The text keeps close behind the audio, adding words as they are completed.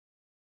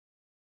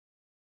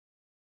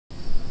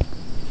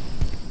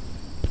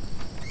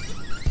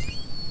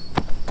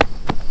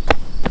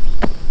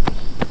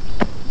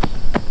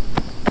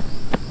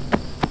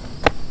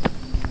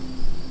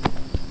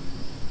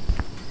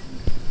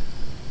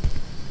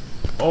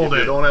If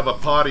you don't have a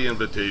party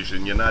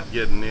invitation, you're not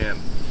getting in.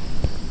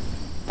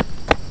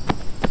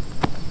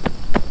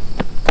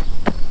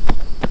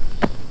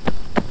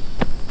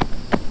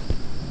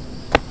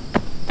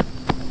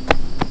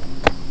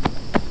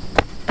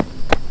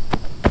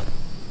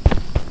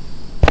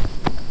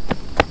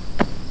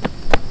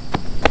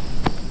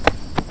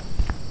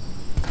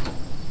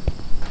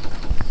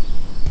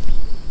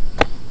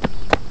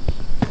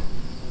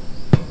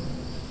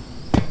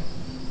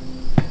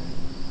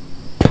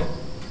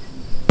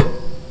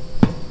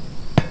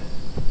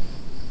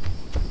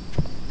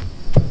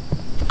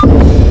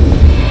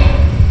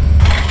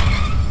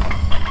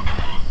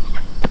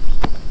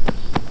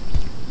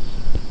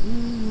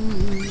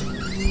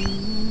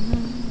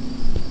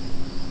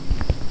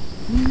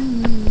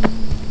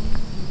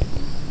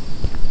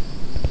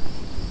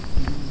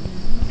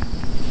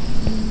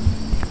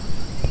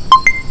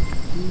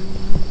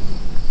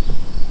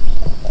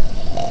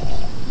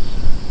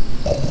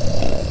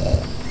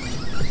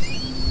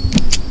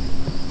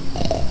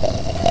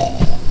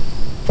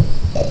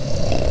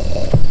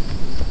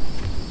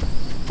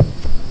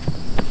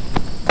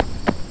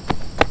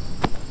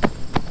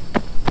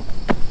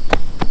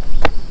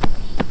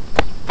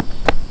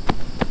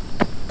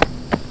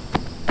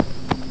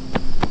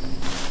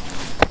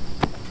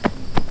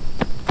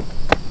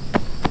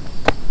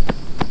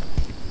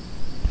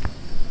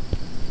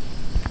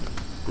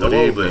 Good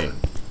evening.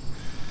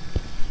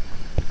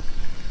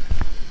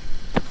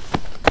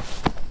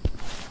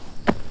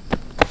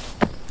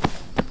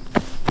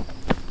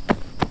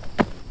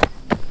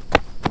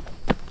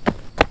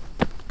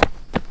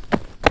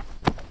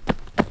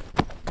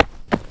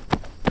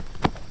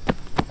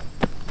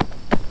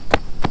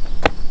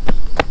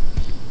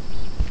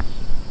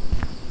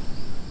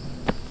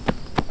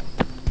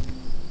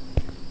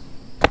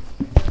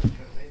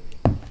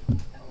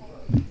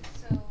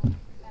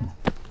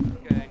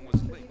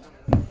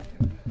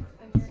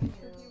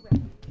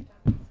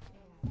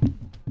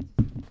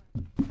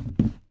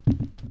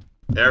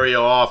 Area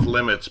off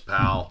limits,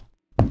 pal.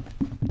 2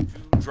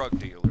 drug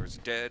dealers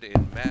dead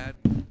in mad.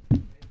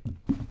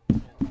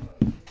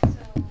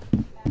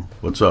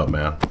 What's up,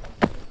 man?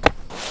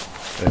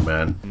 Hey,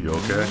 man, you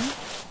okay?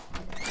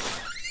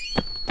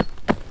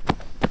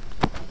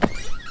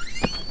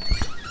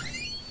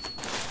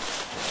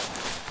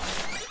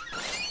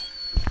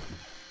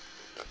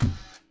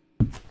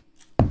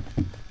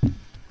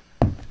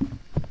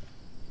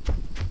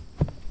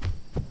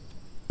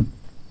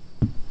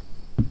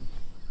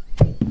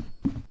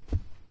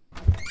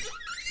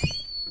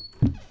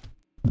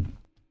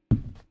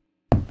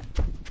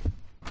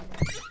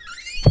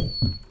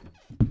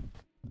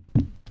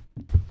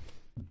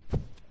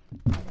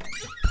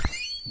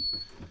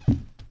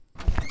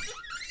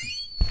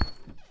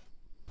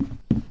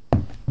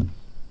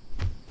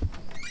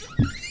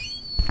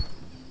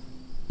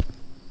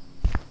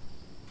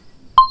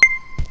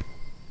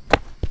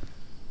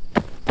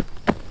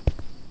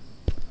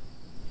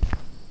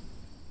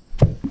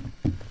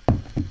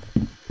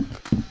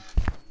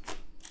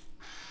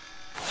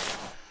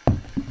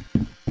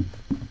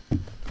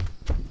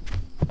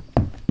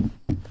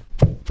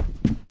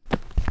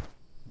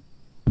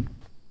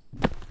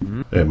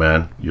 Hey,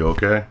 man, you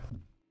okay?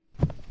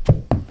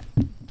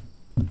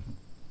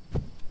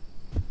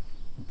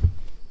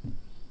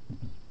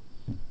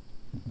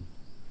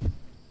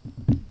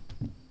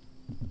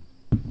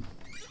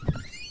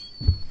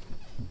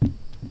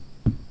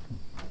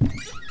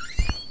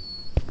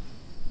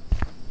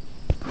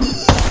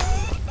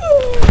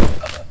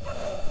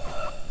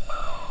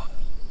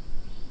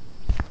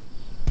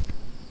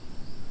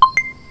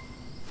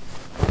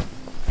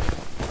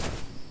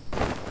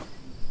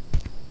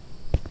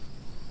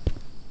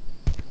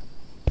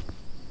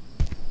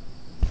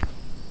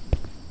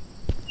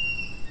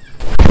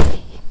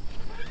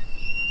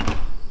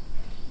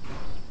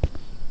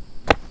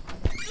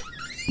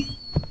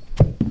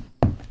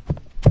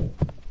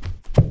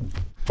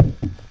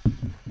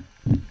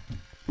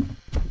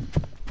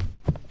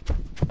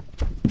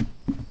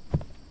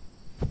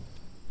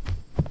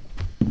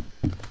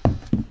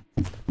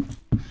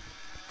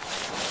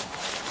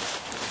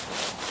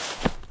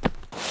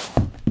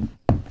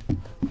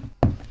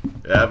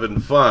 Having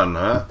fun,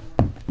 huh?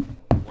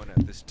 One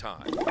at this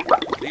time.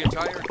 The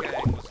entire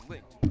gang was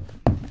linked.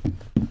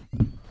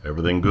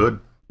 Everything good?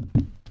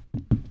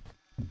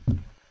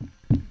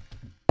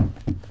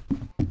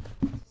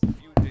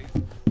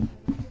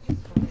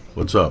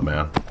 What's up,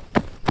 man?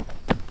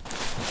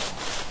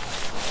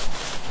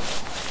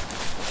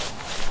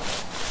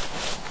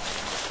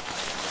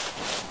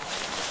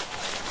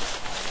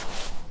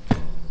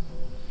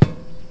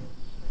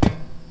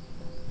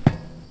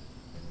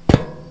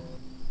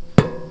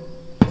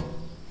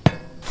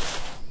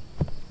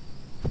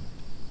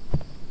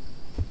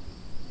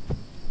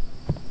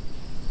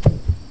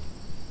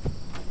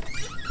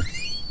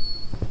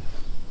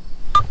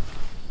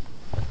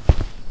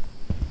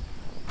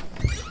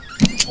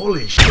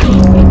 Holy shit.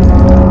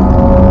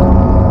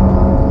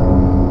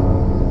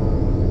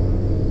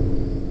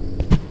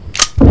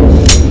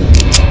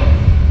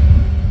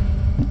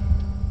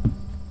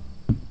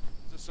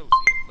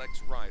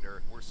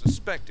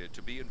 suspected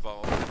to be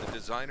involved in the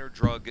designer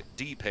drug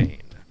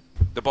D-Pain.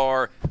 The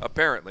bar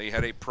apparently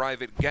had a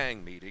private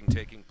gang meeting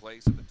taking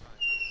place at the time.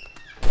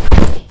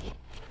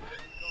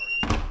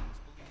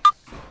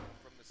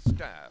 From the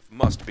staff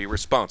must be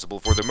responsible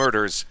for the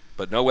murders,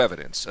 but no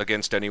evidence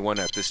against anyone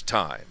at this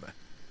time.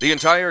 The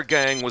entire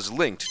gang was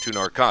linked to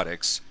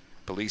narcotics.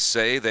 Police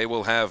say they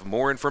will have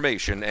more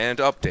information and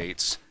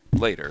updates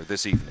later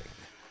this evening.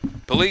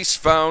 Police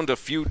found a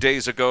few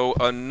days ago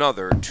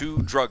another 2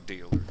 drug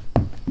dealers.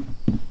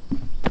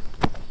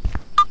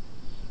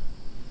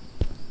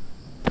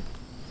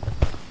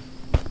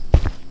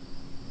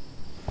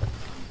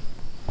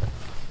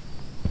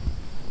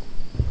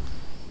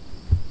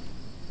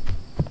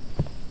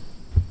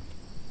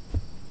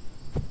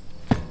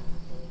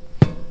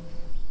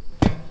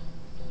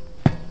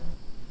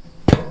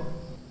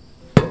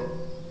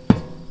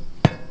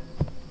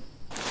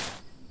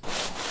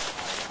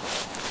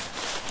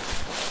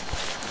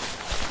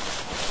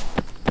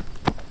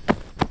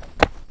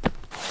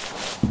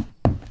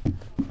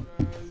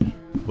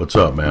 What's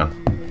up, man?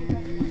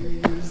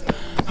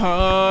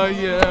 I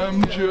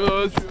am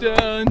just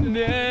an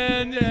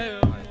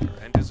animal.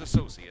 And his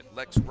associate,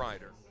 Lex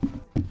Ryder.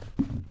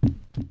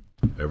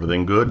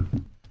 Everything good?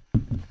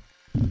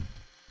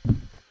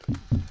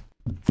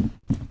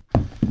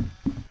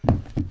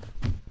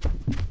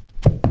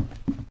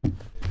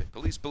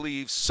 Police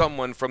believe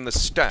someone from the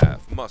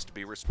staff must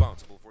be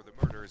responsible for the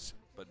murders,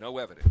 but no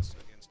evidence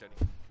against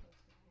anyone.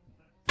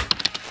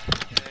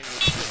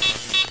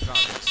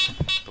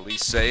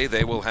 Police say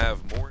they will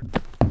have more.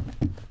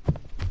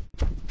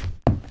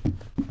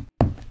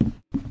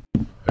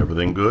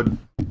 Everything good?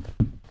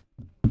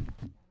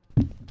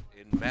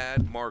 In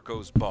Mad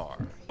Marco's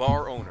bar,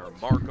 bar owner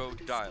Marco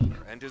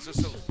Dialer and his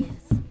associate.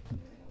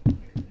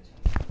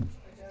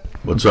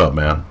 What's up,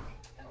 man?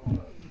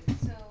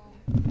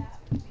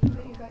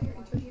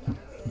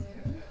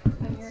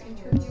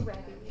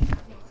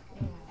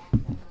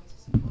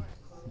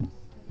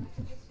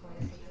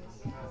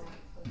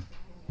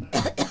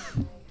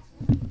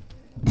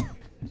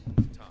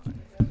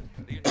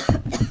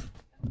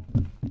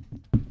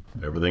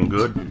 Everything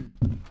good?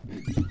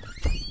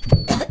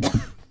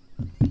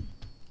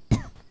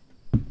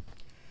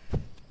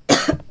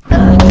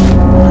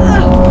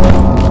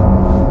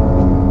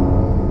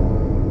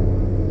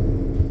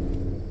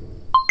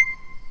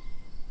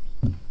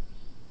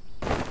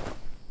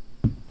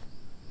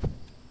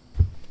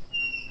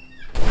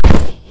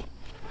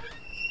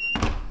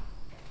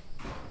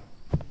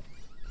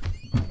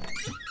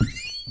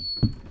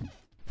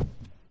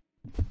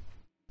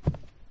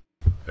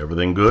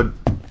 Everything good?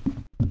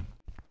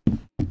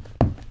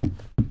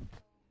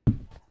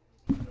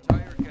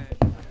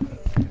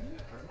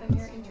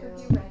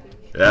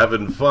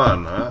 Having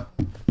fun, huh?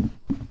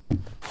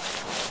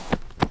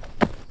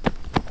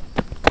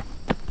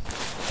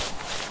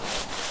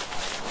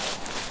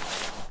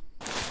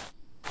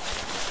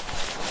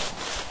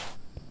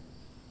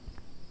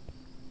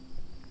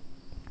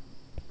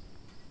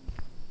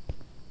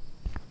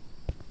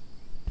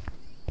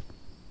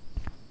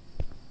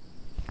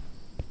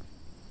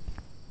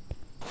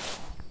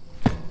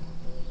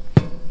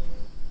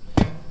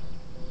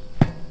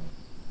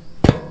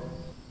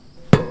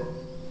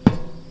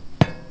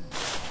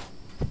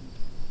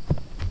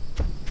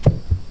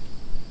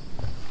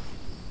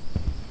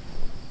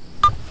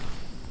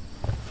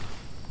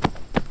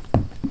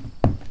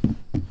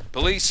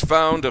 Police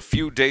found a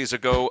few days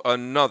ago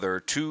another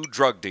 2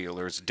 drug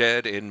dealers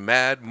dead in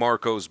Mad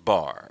Marco's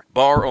bar.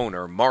 Bar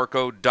owner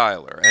Marco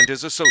Dialer and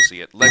his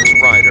associate Lex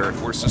Ryder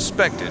were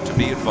suspected to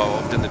be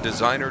involved in the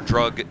designer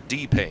drug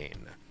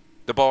D-Pain.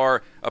 The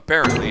bar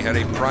apparently had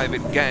a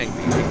private gang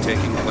meeting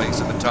taking place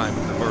at the time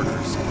of the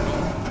murders.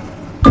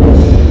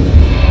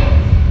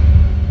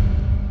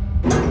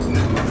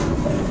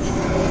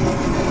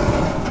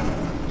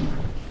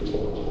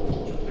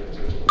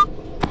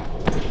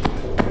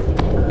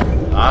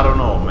 I don't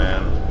know,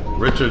 man.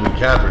 Richard and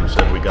Catherine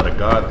said we gotta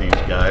guard these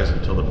guys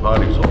until the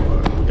party's over.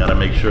 We gotta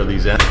make sure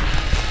these Hey,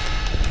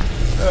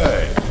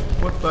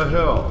 what the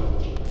hell?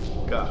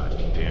 God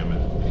damn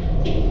it.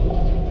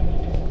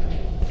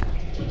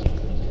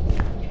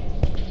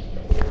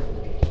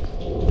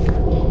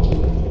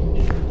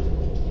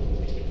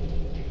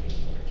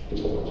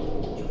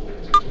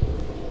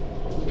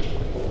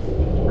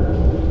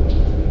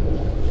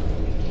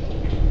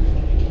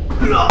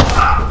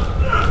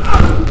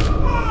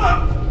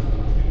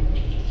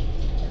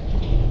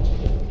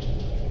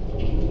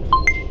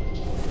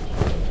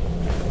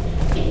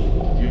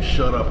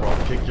 Shut up or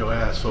I'll kick your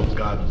ass so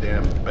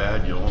goddamn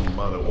bad your own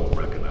mother won't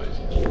recognize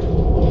you.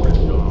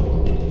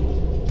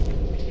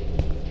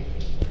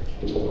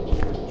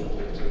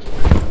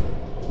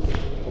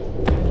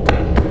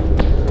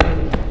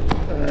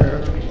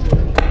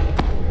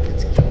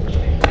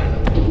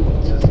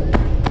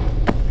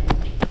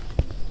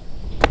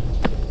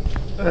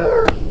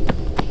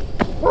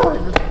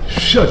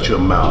 Shut your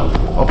mouth.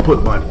 I'll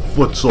put my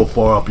foot so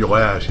far up your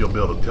ass you'll be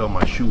able to tell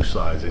my shoe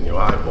size in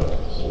your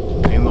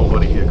eyeballs. Ain't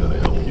nobody here gonna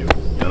help you.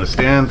 You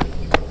understand?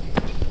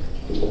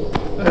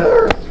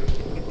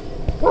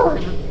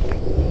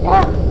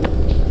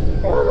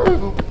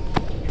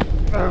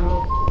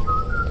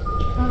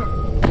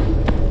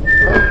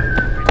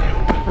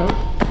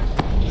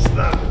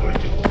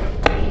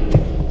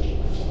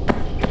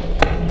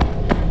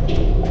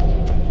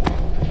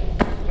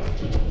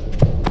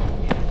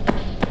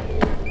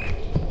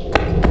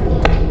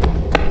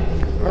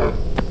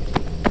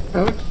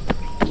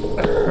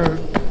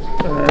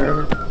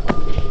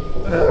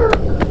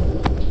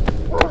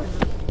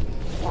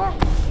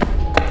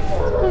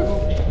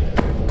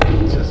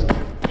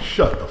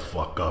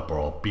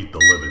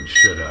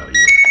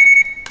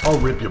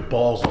 rip your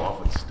balls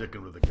off and stick it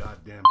with a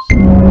goddamn stick.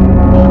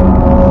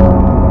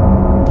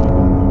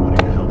 Nobody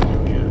can help you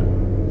here.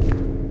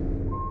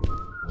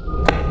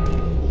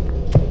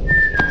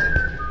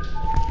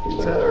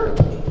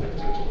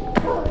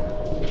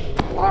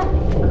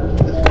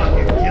 This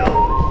fucking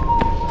killed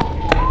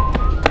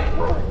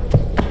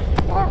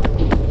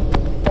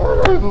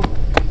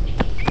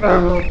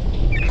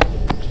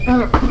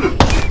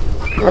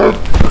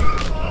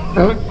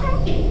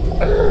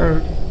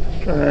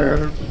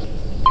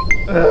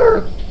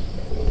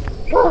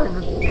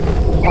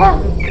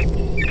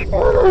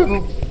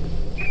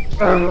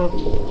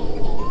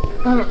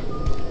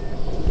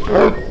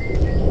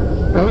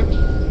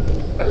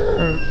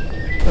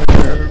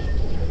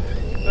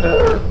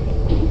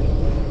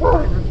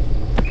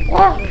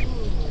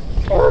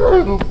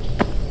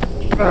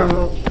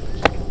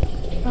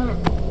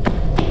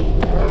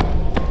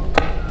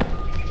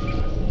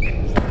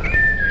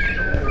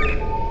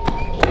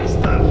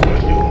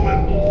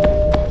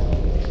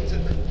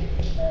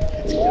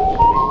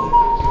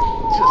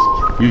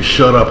You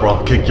shut up or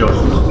I'll kick your...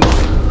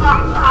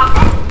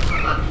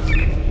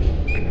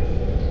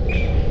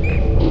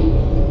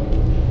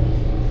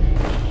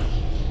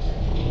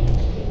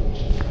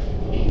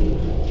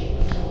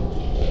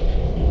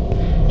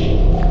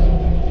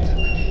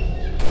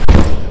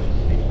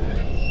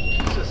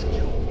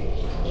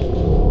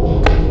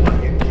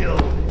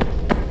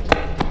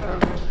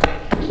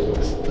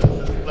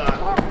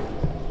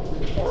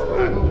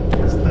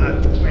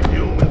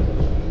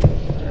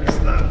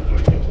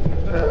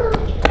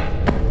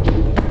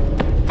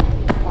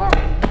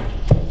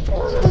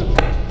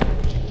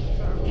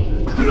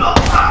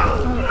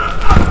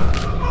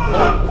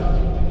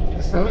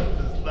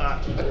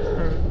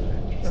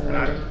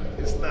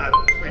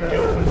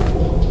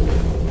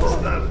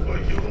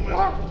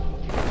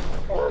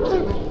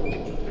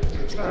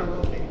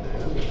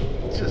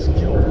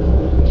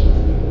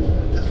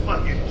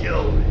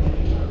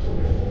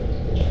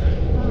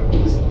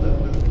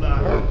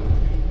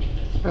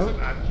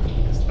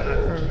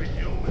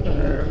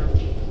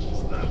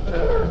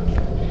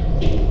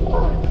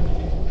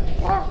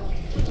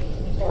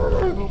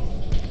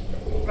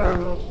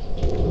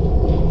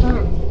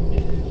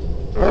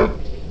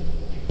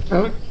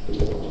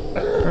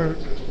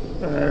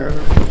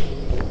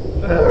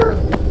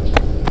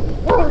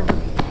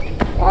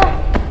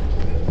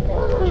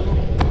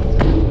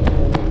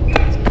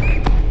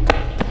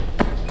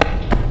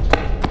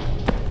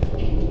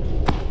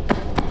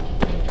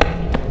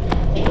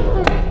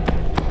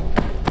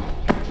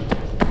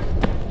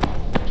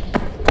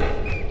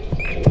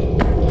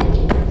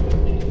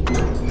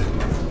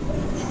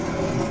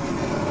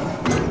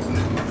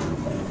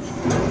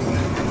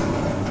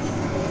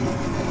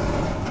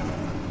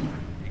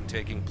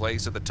 Taking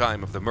place at the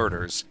time of the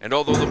murders, and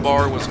although the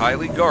bar was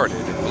highly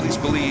guarded, police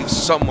believe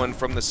someone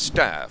from the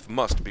staff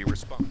must be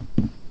responsible.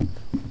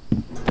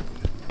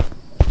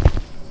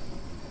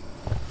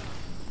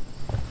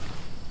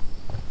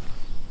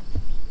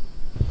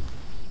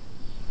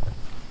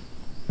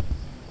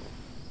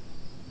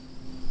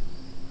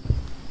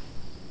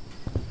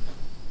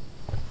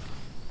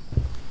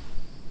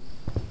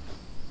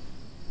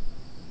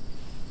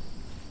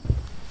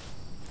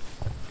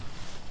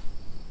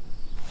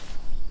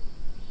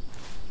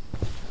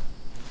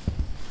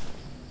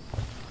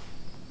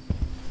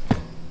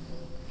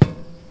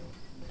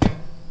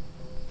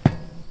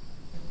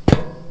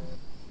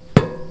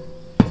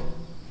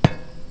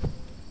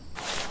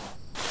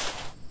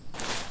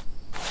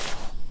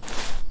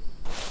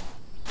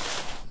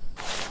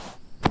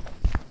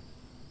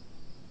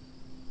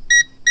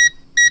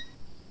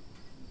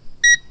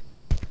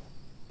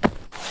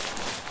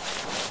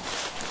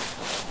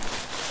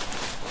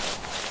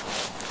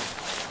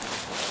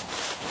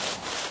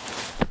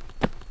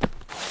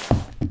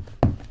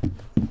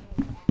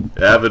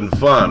 Having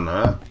fun,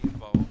 huh?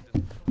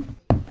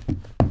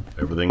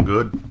 Everything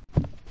good?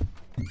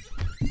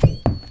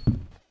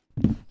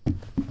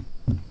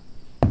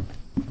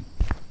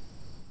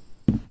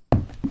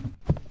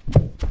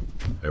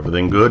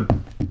 Everything good?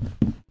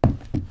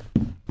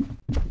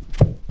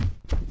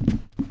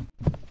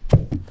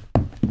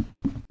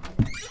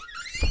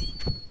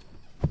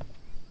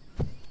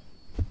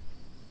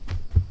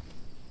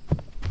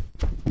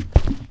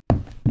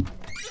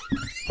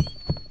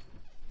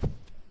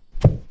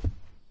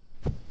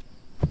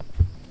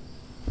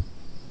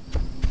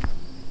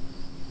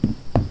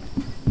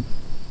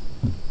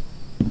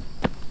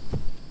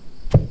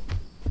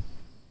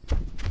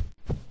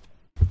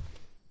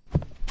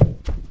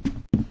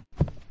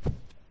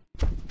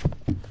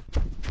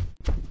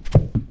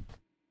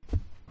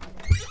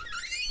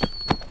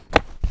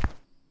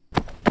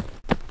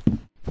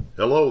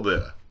 Hello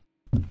there.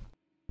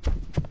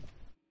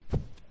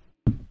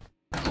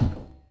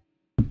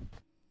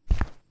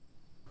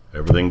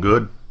 Everything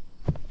good?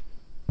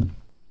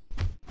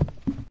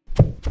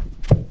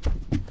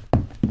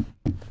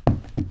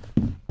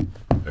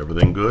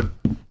 Everything good?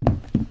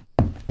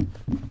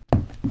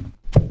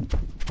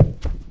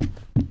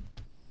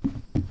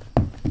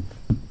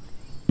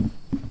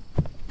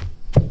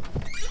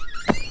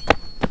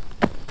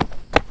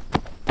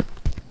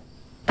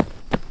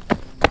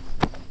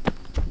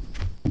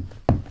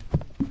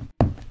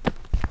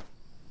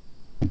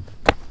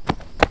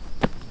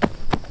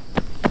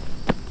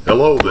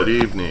 Hello, good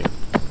evening.